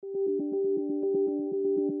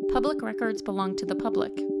Public records belong to the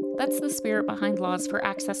public. That's the spirit behind laws for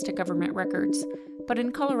access to government records. But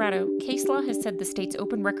in Colorado, case law has said the state's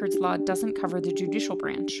open records law doesn't cover the judicial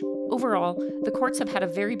branch. Overall, the courts have had a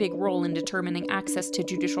very big role in determining access to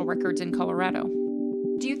judicial records in Colorado.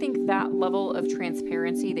 Do you think that level of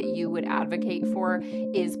transparency that you would advocate for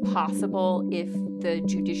is possible if the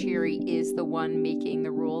judiciary is the one making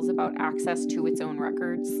the rules about access to its own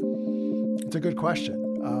records? It's a good question.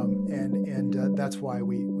 And that's why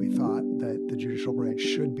we thought that the judicial branch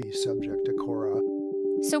should be subject to CORA.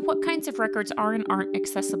 So what kinds of records are and aren't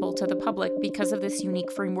accessible to the public because of this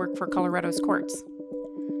unique framework for Colorado's courts?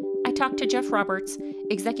 I talked to Jeff Roberts,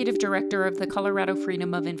 Executive Director of the Colorado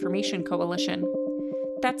Freedom of Information Coalition.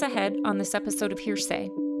 That's ahead on this episode of Hearsay.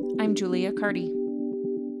 I'm Julia Carty.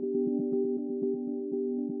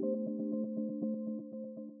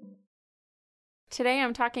 Today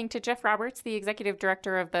I'm talking to Jeff Roberts, the Executive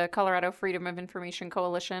Director of the Colorado Freedom of Information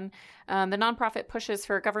Coalition. The nonprofit pushes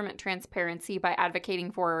for government transparency by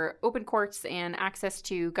advocating for open courts and access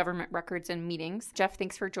to government records and meetings. Jeff,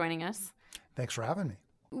 thanks for joining us. Thanks for having me.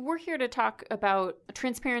 We're here to talk about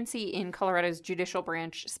transparency in Colorado's judicial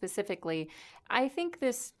branch specifically. I think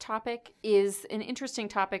this topic is an interesting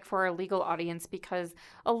topic for our legal audience because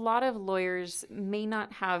a lot of lawyers may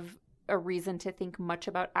not have a reason to think much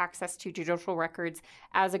about access to judicial records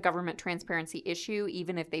as a government transparency issue,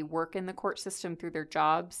 even if they work in the court system through their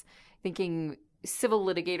jobs. Thinking civil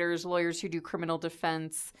litigators, lawyers who do criminal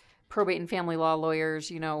defense, probate and family law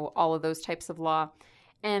lawyers, all of those types of law.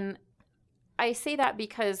 And I say that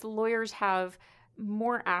because lawyers have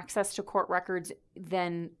more access to court records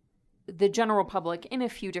than the general public in a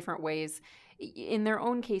few different ways. In their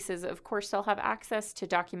own cases, of course, they'll have access to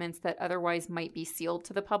documents that otherwise might be sealed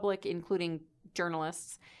to the public, including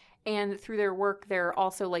journalists. And through their work, they're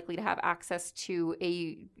also likely to have access to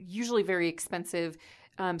a usually very expensive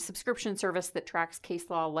subscription service that tracks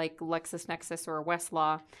case law like LexisNexis or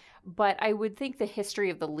Westlaw. But I would think the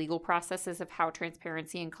history of the legal processes of how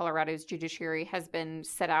transparency in Colorado's judiciary has been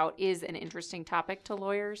set out is an interesting topic to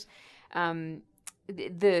lawyers.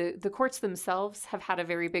 The courts themselves have had a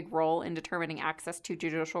very big role in determining access to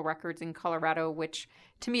judicial records in Colorado, which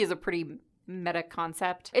to me is a pretty meta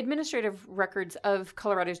concept. Administrative records of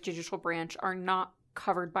Colorado's judicial branch are not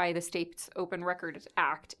covered by the state's Open Records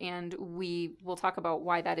Act, and we will talk about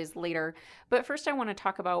why that is later. But first, I want to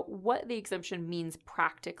talk about what the exemption means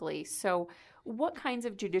practically. So what kinds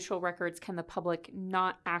of judicial records can the public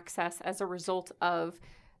not access as a result of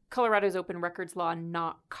Colorado's Open Records law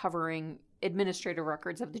not covering administrative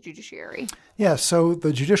records of the judiciary? Yeah, so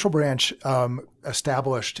the judicial branch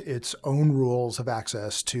established its own rules of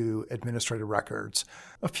access to administrative records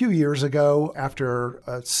a few years ago after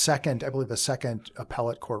a second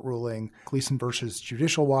appellate court ruling, Gleason versus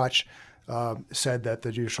Judicial Watch, said that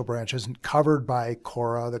the judicial branch isn't covered by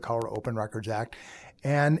CORA, the Colorado Open Records Act.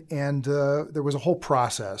 And there was a whole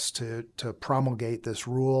process to promulgate this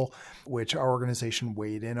rule, which our organization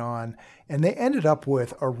weighed in on. And they ended up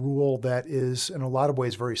with a rule that is, in a lot of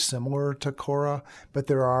ways, very similar to CORA. But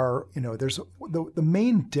there's the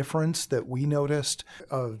main difference that we noticed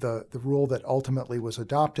of the rule that ultimately was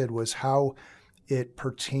adopted was how it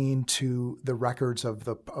pertained to the records of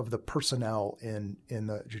the personnel in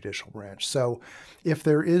the judicial branch. So if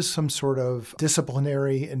there is some sort of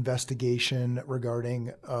disciplinary investigation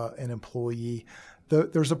regarding an employee,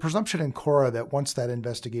 there's a presumption in CORA that once that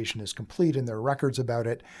investigation is complete and there are records about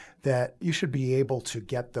it, that you should be able to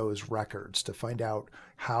get those records to find out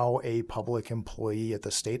how a public employee at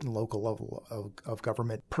the state and local level of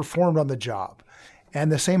government performed on the job. And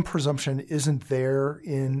the same presumption isn't there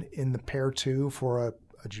in the Pair 2 for a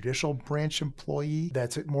judicial branch employee.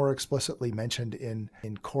 That's more explicitly mentioned in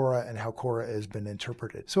CORA and how CORA has been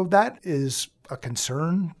interpreted. So that is a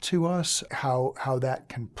concern to us, how that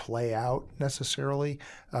can play out necessarily.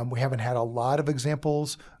 We haven't had a lot of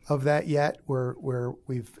examples of that yet where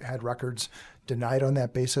we've had records denied on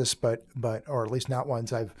that basis, but or at least not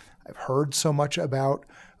ones I've heard so much about.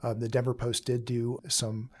 The Denver Post did do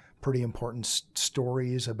some pretty important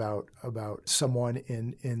stories about someone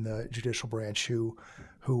in the judicial branch who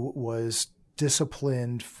was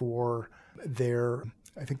disciplined for their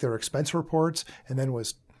expense reports and then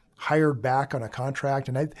was hired back on a contract.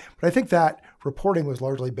 But I think that reporting was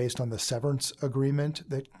largely based on the severance agreement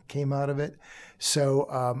that came out of it. So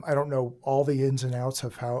I don't know all the ins and outs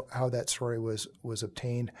of how that story was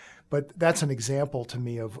obtained, but that's an example to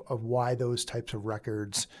me of why those types of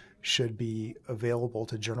records should be available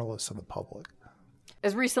to journalists and the public.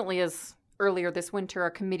 As recently as earlier this winter,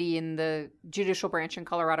 a committee in the judicial branch in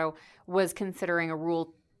Colorado was considering a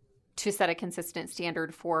rule to set a consistent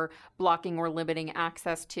standard for blocking or limiting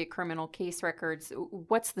access to criminal case records.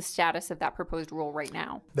 What's the status of that proposed rule right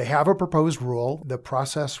now? They have a proposed rule. The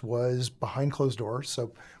process was behind closed doors,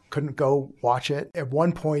 so couldn't go watch it. At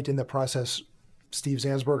one point in the process, Steve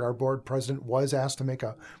Zansberg, our board president, was asked to make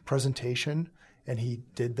a presentation, and he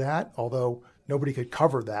did that, although nobody could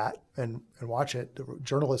cover that and watch it. The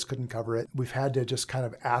journalists couldn't cover it. We've had to just kind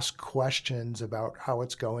of ask questions about how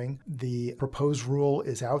it's going. The proposed rule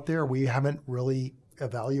is out there. We haven't really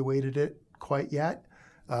evaluated it quite yet.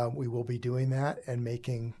 We will be doing that and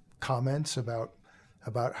making comments about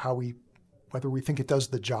whether we think it does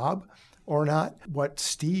the job or not. What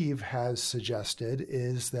Steve has suggested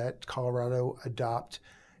is that Colorado adopt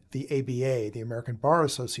the ABA, the American Bar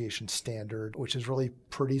Association standard, which is really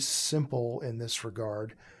pretty simple in this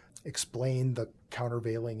regard, explain the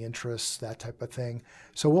countervailing interests, that type of thing.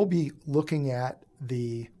 So we'll be looking at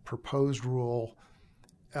the proposed rule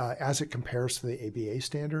as it compares to the ABA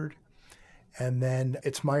standard. And then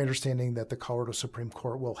it's my understanding that the Colorado Supreme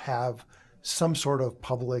Court will have some sort of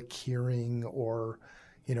public hearing or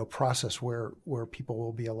process where people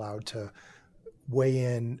will be allowed to weigh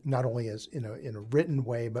in, not only as in a written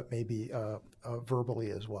way, but maybe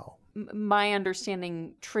verbally as well. My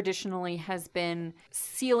understanding traditionally has been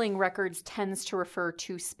sealing records tends to refer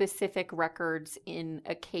to specific records in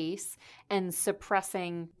a case, and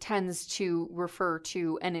suppressing tends to refer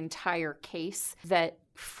to an entire case that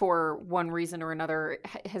for one reason or another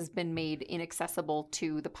has been made inaccessible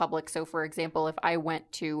to the public. So for example, if I went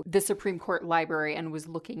to the Supreme Court library and was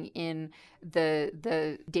looking in the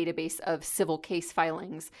database of civil case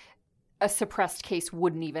filings, a suppressed case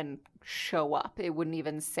wouldn't even show up. It wouldn't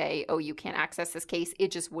even say, oh, you can't access this case.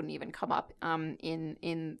 It just wouldn't even come up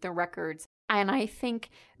in the records. And I think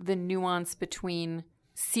the nuance between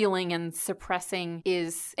sealing and suppressing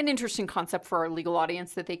is an interesting concept for our legal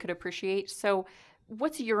audience that they could appreciate. So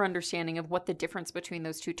what's your understanding of what the difference between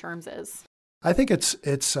those two terms is? I think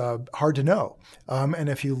it's hard to know. And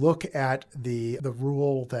if you look at the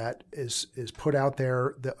rule that is put out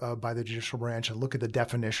there by the judicial branch and look at the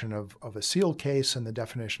definition of a sealed case and the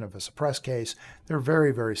definition of a suppressed case, they're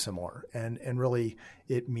very, very similar. And really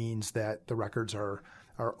it means that the records are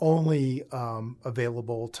only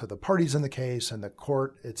available to the parties in the case and the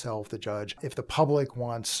court itself, the judge. If the public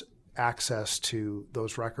wants access to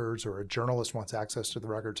those records or a journalist wants access to the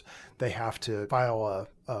records, they have to file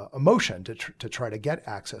a motion to try to get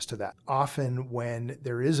access to that. Often when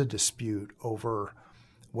there is a dispute over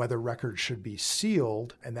whether records should be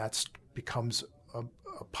sealed, and that becomes a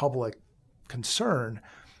public concern,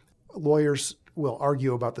 lawyers will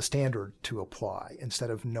argue about the standard to apply instead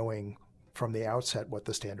of knowing from the outset what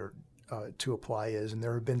the standard to apply is. And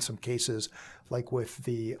there have been some cases like with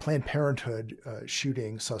the Planned Parenthood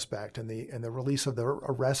shooting suspect and the release of the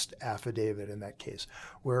arrest affidavit in that case,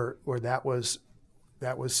 where that was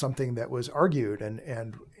something that was argued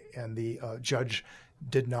and the judge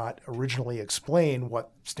did not originally explain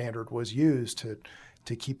what standard was used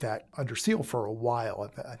to keep that under seal for a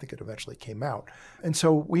while. I think it eventually came out. And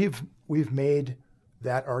so we've made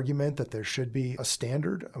that argument that there should be a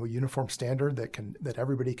standard, a uniform standard that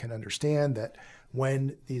everybody can understand, that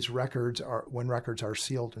when records are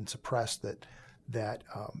sealed and suppressed, that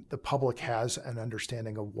the public has an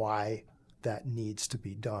understanding of why that needs to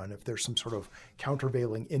be done. If there's some sort of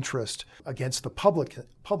countervailing interest against the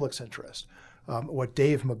public's interest. What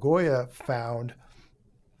Dave Magoya found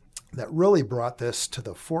that really brought this to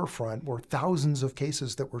the forefront were thousands of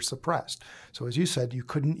cases that were suppressed. So as you said, you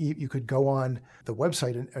could go on the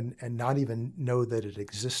website and not even know that it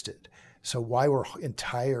existed. So why were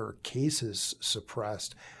entire cases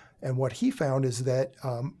suppressed? And what he found is that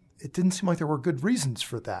it didn't seem like there were good reasons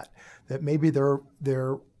for that. That maybe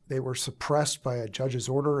they were suppressed by a judge's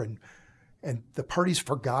order and the parties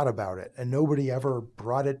forgot about it and nobody ever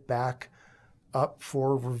brought it back up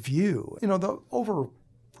for review. The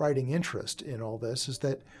overriding interest in all this is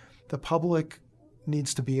that the public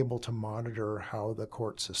needs to be able to monitor how the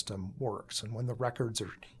court system works. And when the records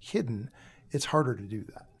are hidden, it's harder to do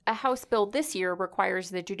that. A House bill this year requires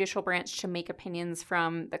the judicial branch to make opinions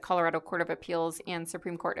from the Colorado Court of Appeals and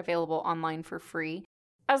Supreme Court available online for free.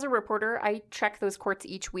 As a reporter, I check those courts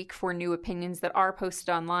each week for new opinions that are posted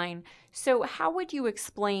online. So how would you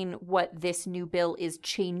explain what this new bill is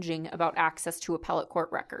changing about access to appellate court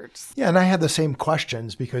records? Yeah, and I had the same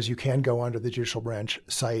questions because you can go onto the judicial branch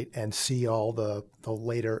site and see all the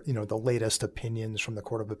latest opinions from the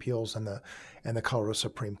Court of Appeals and the Colorado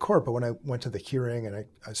Supreme Court. But when I went to the hearing and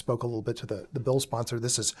I spoke a little bit to the bill sponsor,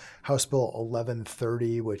 this is House Bill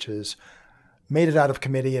 1130, which is made it out of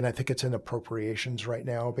committee, and I think it's in appropriations right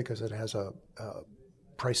now because it has a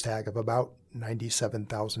price tag of about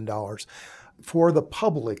 $97,000. For the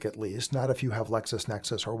public, at least, not if you have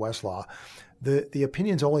LexisNexis or Westlaw, the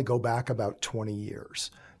opinions only go back about 20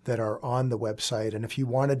 years that are on the website. And if you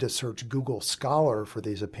wanted to search Google Scholar for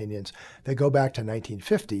these opinions, they go back to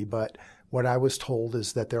 1950. But what I was told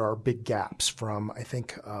is that there are big gaps from, I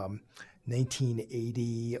think,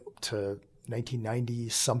 1980 to 1990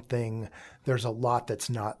 something. There's a lot that's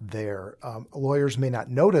not there. Lawyers may not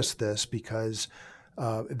notice this because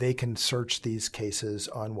they can search these cases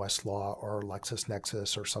on Westlaw or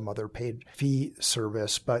LexisNexis or some other paid fee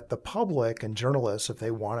service. But the public and journalists, if they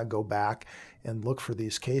want to go back and look for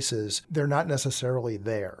these cases, they're not necessarily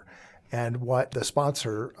there. And what the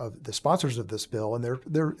sponsors of this bill, and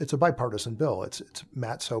it's a bipartisan bill. It's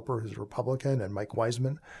Matt Soper, who's a Republican, and Mike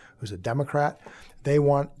Wiseman, who's a Democrat. They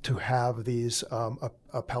want to have these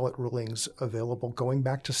appellate rulings available going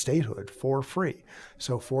back to statehood for free.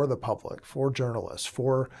 So for the public, for journalists,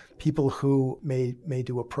 for people who may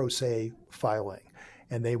do a pro se filing,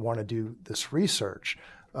 and they want to do this research,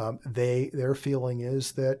 their feeling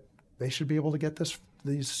is that they should be able to get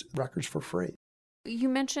these records for free. You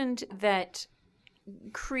mentioned that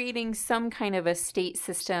creating some kind of a state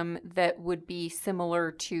system that would be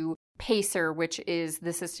similar to PACER, which is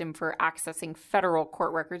the system for accessing federal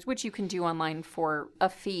court records, which you can do online for a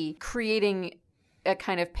fee. Creating a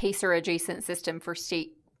kind of PACER adjacent system for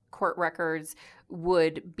state court records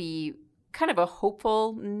would be kind of a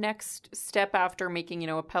hopeful next step after making,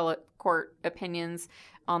 appellate court opinions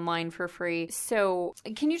online for free. So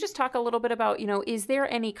can you just talk a little bit about, is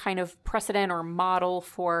there any kind of precedent or model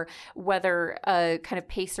for whether a kind of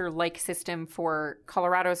PACER-like system for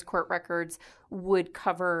Colorado's court records would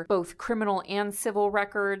cover both criminal and civil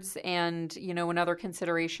records? And, another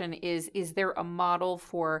consideration is there a model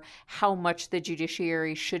for how much the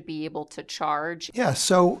judiciary should be able to charge? Yeah,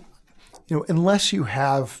 so unless you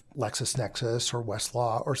have LexisNexis or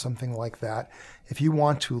Westlaw or something like that, if you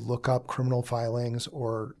want to look up criminal filings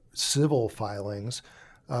or civil filings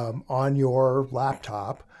on your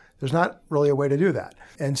laptop, there's not really a way to do that.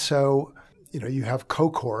 And so, you have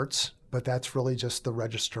co-courts, but that's really just the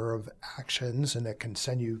register of actions, and it can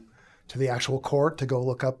send you to the actual court to go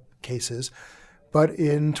look up cases. But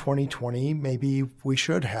in 2020, maybe we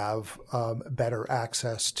should have better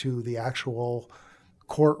access to the actual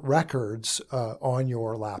court records on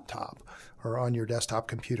your laptop or on your desktop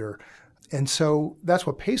computer. And so that's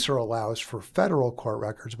what PACER allows for federal court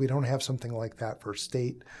records. We don't have something like that for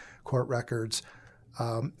state court records.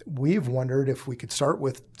 We've wondered if we could start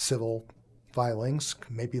with civil filings.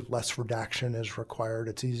 Maybe less redaction is required.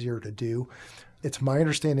 It's easier to do. It's my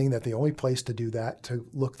understanding that the only place to do that, to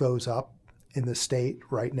look those up in the state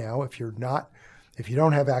right now, if you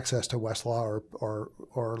don't have access to Westlaw or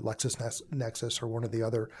LexisNexis or one of the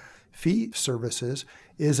other fee services,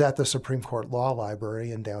 is at the Supreme Court Law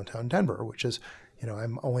Library in downtown Denver, which is,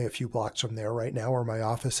 I'm only a few blocks from there right now where my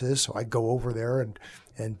office is, so I go over there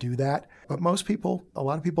and do that. But a lot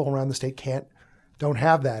of people around the state don't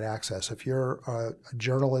have that access. If you're a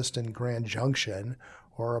journalist in Grand Junction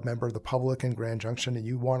or a member of the public in Grand Junction and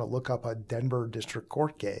you want to look up a Denver District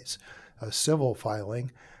Court case, a civil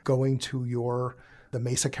filing, going to the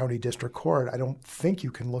Mesa County District Court, I don't think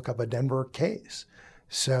you can look up a Denver case.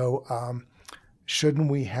 So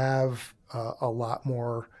shouldn't we have a lot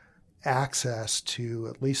more access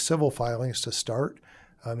to at least civil filings to start?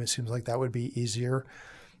 It seems like that would be easier.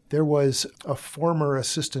 There was a former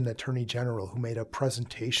assistant attorney general who made a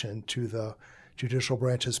presentation to the Judicial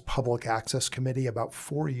Branch's Public Access Committee about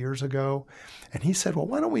 4 years ago. And he said, well,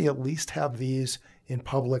 why don't we at least have these in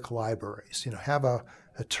public libraries? Have a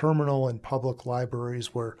terminal in public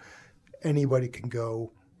libraries where anybody can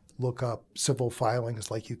go look up civil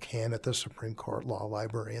filings like you can at the Supreme Court Law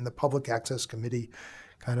Library. And the Public Access Committee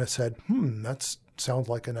kind of said, that sounds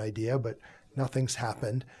like an idea, but nothing's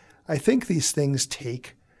happened. I think these things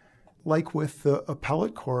take, like with the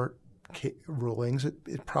appellate court rulings,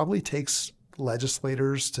 it probably takes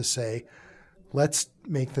legislators to say, let's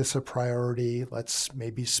make this a priority. Let's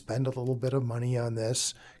maybe spend a little bit of money on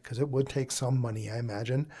this, because it would take some money, I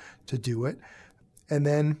imagine, to do it. And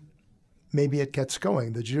then maybe it gets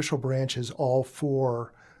going. The judicial branch is all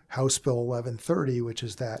for House Bill 1130, which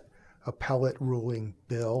is that appellate ruling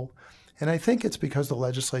bill. And I think it's because the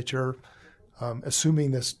legislature,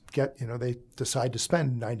 assuming they decide to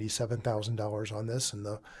spend $97,000 on this and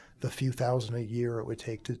the few thousand a year it would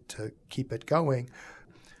take to keep it going,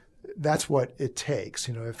 that's what it takes.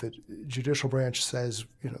 If the judicial branch says,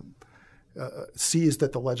 sees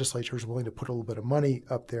that the legislature is willing to put a little bit of money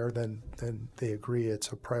up there, then they agree it's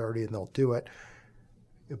a priority and they'll do it.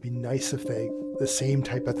 It'd be nice if the same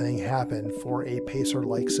type of thing happened for a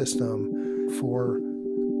PACER-like system for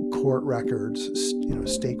court records,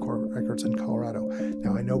 state court records in Colorado.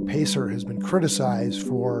 Now, I know PACER has been criticized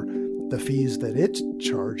for the fees that it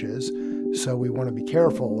charges, so we want to be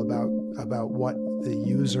careful about what the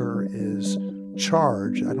user is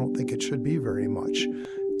charged. I don't think it should be very much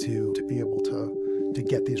to be able to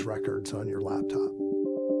get these records on your laptop.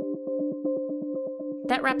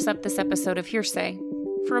 That wraps up this episode of Hearsay.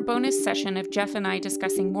 For a bonus session of Jeff and I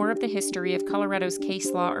discussing more of the history of Colorado's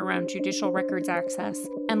case law around judicial records access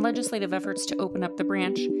and legislative efforts to open up the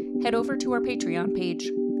branch, head over to our Patreon page.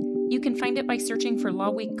 You can find it by searching for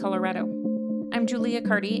Law Week Colorado. I'm Julia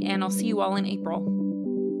Carty, and I'll see you all in April.